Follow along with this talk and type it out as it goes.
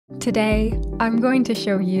Today, I'm going to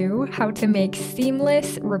show you how to make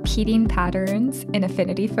seamless repeating patterns in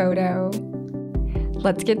Affinity Photo.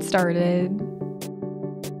 Let's get started.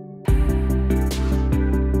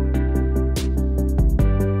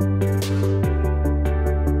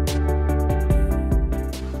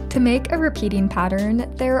 To make a repeating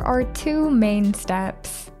pattern, there are two main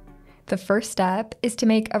steps. The first step is to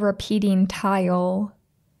make a repeating tile.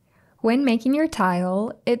 When making your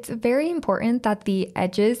tile, it's very important that the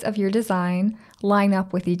edges of your design line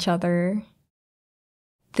up with each other.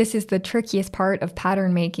 This is the trickiest part of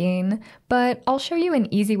pattern making, but I'll show you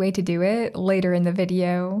an easy way to do it later in the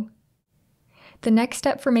video. The next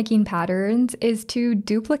step for making patterns is to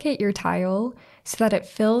duplicate your tile so that it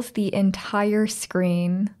fills the entire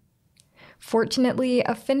screen. Fortunately,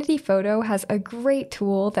 Affinity Photo has a great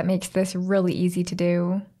tool that makes this really easy to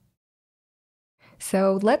do.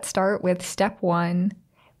 So let's start with step 1,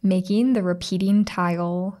 making the repeating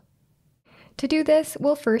tile. To do this,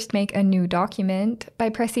 we'll first make a new document by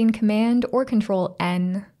pressing Command or Control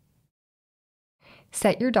N.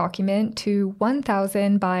 Set your document to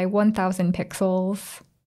 1000 by 1000 pixels.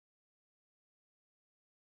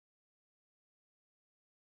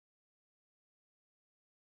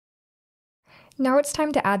 Now it's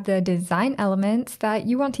time to add the design elements that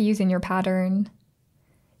you want to use in your pattern.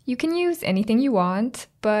 You can use anything you want,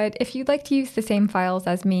 but if you'd like to use the same files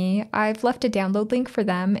as me, I've left a download link for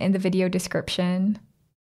them in the video description.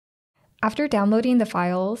 After downloading the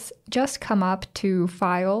files, just come up to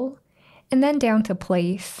File, and then down to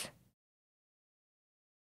Place.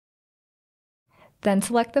 Then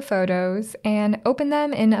select the photos and open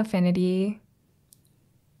them in Affinity.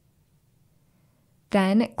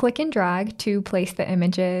 Then click and drag to place the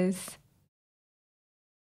images.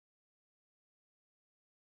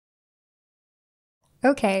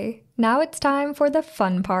 Okay, now it's time for the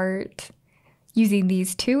fun part. Using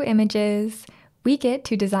these two images, we get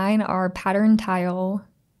to design our pattern tile.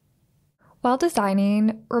 While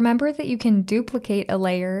designing, remember that you can duplicate a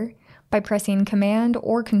layer by pressing Command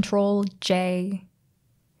or Control J.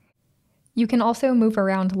 You can also move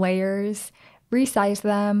around layers, resize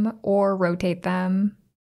them, or rotate them.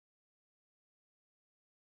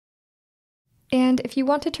 And if you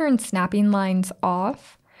want to turn snapping lines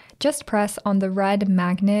off, just press on the red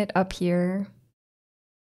magnet up here.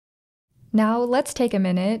 Now let's take a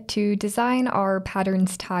minute to design our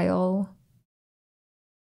patterns tile.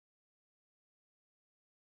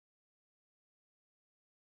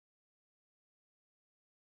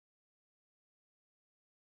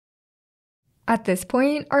 At this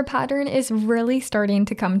point, our pattern is really starting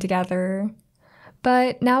to come together.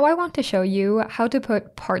 But now I want to show you how to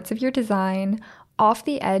put parts of your design off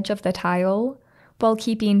the edge of the tile while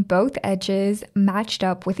keeping both edges matched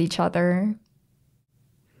up with each other.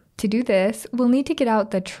 To do this, we'll need to get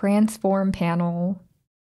out the Transform panel.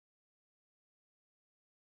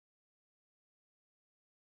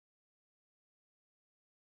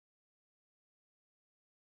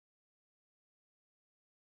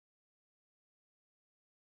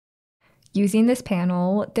 Using this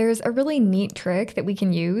panel, there's a really neat trick that we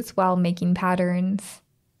can use while making patterns.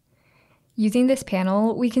 Using this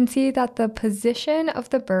panel, we can see that the position of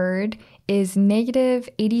the bird is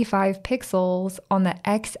 -85 pixels on the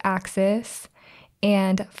x-axis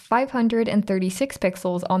and 536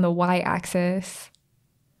 pixels on the y-axis.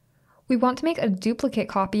 We want to make a duplicate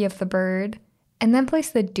copy of the bird and then place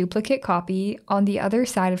the duplicate copy on the other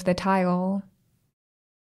side of the tile.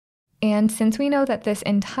 And since we know that this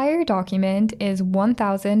entire document is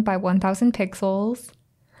 1000 by 1000 pixels,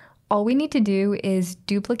 all we need to do is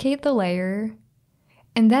duplicate the layer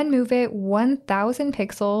and then move it 1000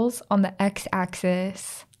 pixels on the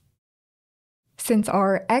x-axis. Since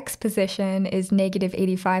our x position is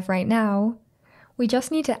 -85 right now, we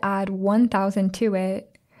just need to add 1000 to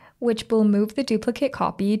it, which will move the duplicate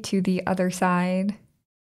copy to the other side.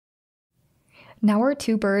 Now our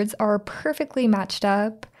two birds are perfectly matched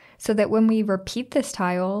up so that when we repeat this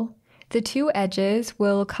tile, the two edges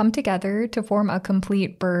will come together to form a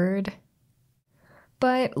complete bird.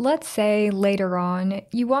 But let's say later on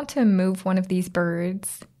you want to move one of these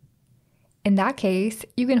birds. In that case,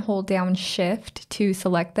 you can hold down Shift to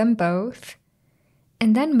select them both,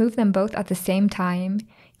 and then move them both at the same time,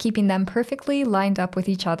 keeping them perfectly lined up with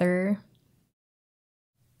each other.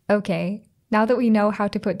 Okay, now that we know how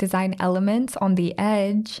to put design elements on the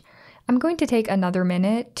edge, I'm going to take another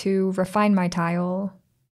minute to refine my tile.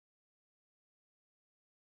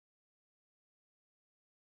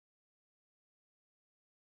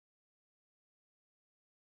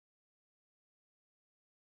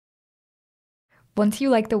 Once you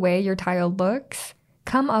like the way your tile looks,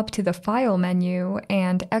 Come up to the File menu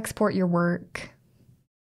and export your work.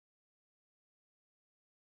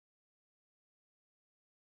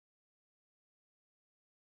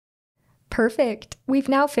 Perfect! We've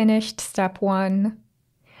now finished step 1.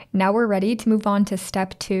 Now we're ready to move on to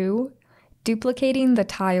step 2, duplicating the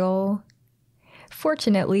tile.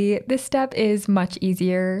 Fortunately, this step is much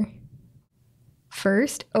easier.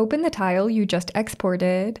 First, open the tile you just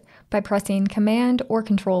exported by pressing Command or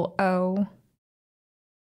Control O.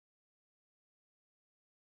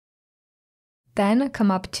 Then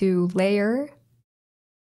come up to Layer,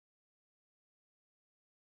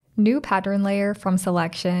 New Pattern Layer from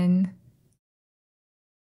Selection.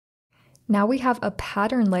 Now we have a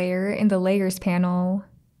pattern layer in the Layers panel.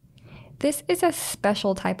 This is a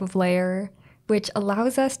special type of layer, which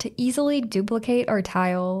allows us to easily duplicate our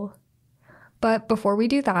tile. But before we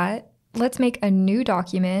do that, let's make a new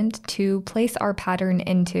document to place our pattern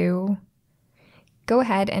into. Go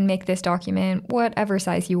ahead and make this document whatever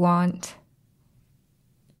size you want.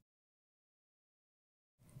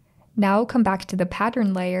 Now come back to the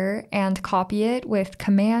pattern layer and copy it with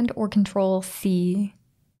Command or Control C.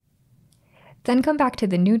 Then come back to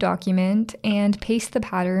the new document and paste the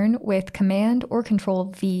pattern with Command or Control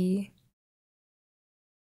V.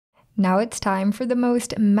 Now it's time for the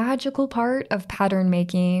most magical part of pattern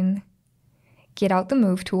making. Get out the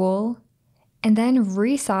Move tool, and then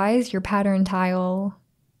resize your pattern tile.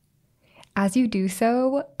 As you do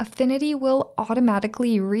so, Affinity will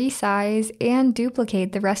automatically resize and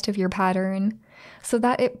duplicate the rest of your pattern so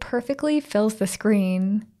that it perfectly fills the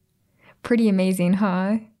screen. Pretty amazing,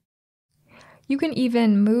 huh? You can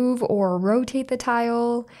even move or rotate the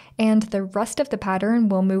tile, and the rest of the pattern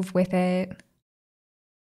will move with it.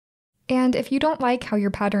 And if you don't like how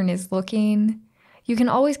your pattern is looking, you can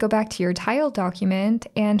always go back to your tile document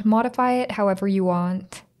and modify it however you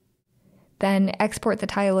want. Then export the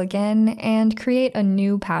tile again and create a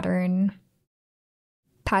new pattern.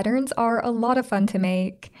 Patterns are a lot of fun to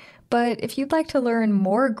make, but if you'd like to learn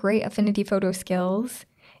more great Affinity Photo skills,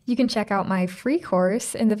 you can check out my free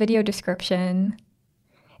course in the video description.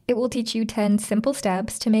 It will teach you 10 simple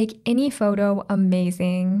steps to make any photo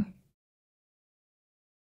amazing.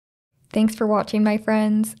 Thanks for watching, my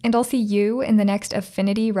friends, and I'll see you in the next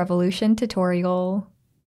Affinity Revolution tutorial.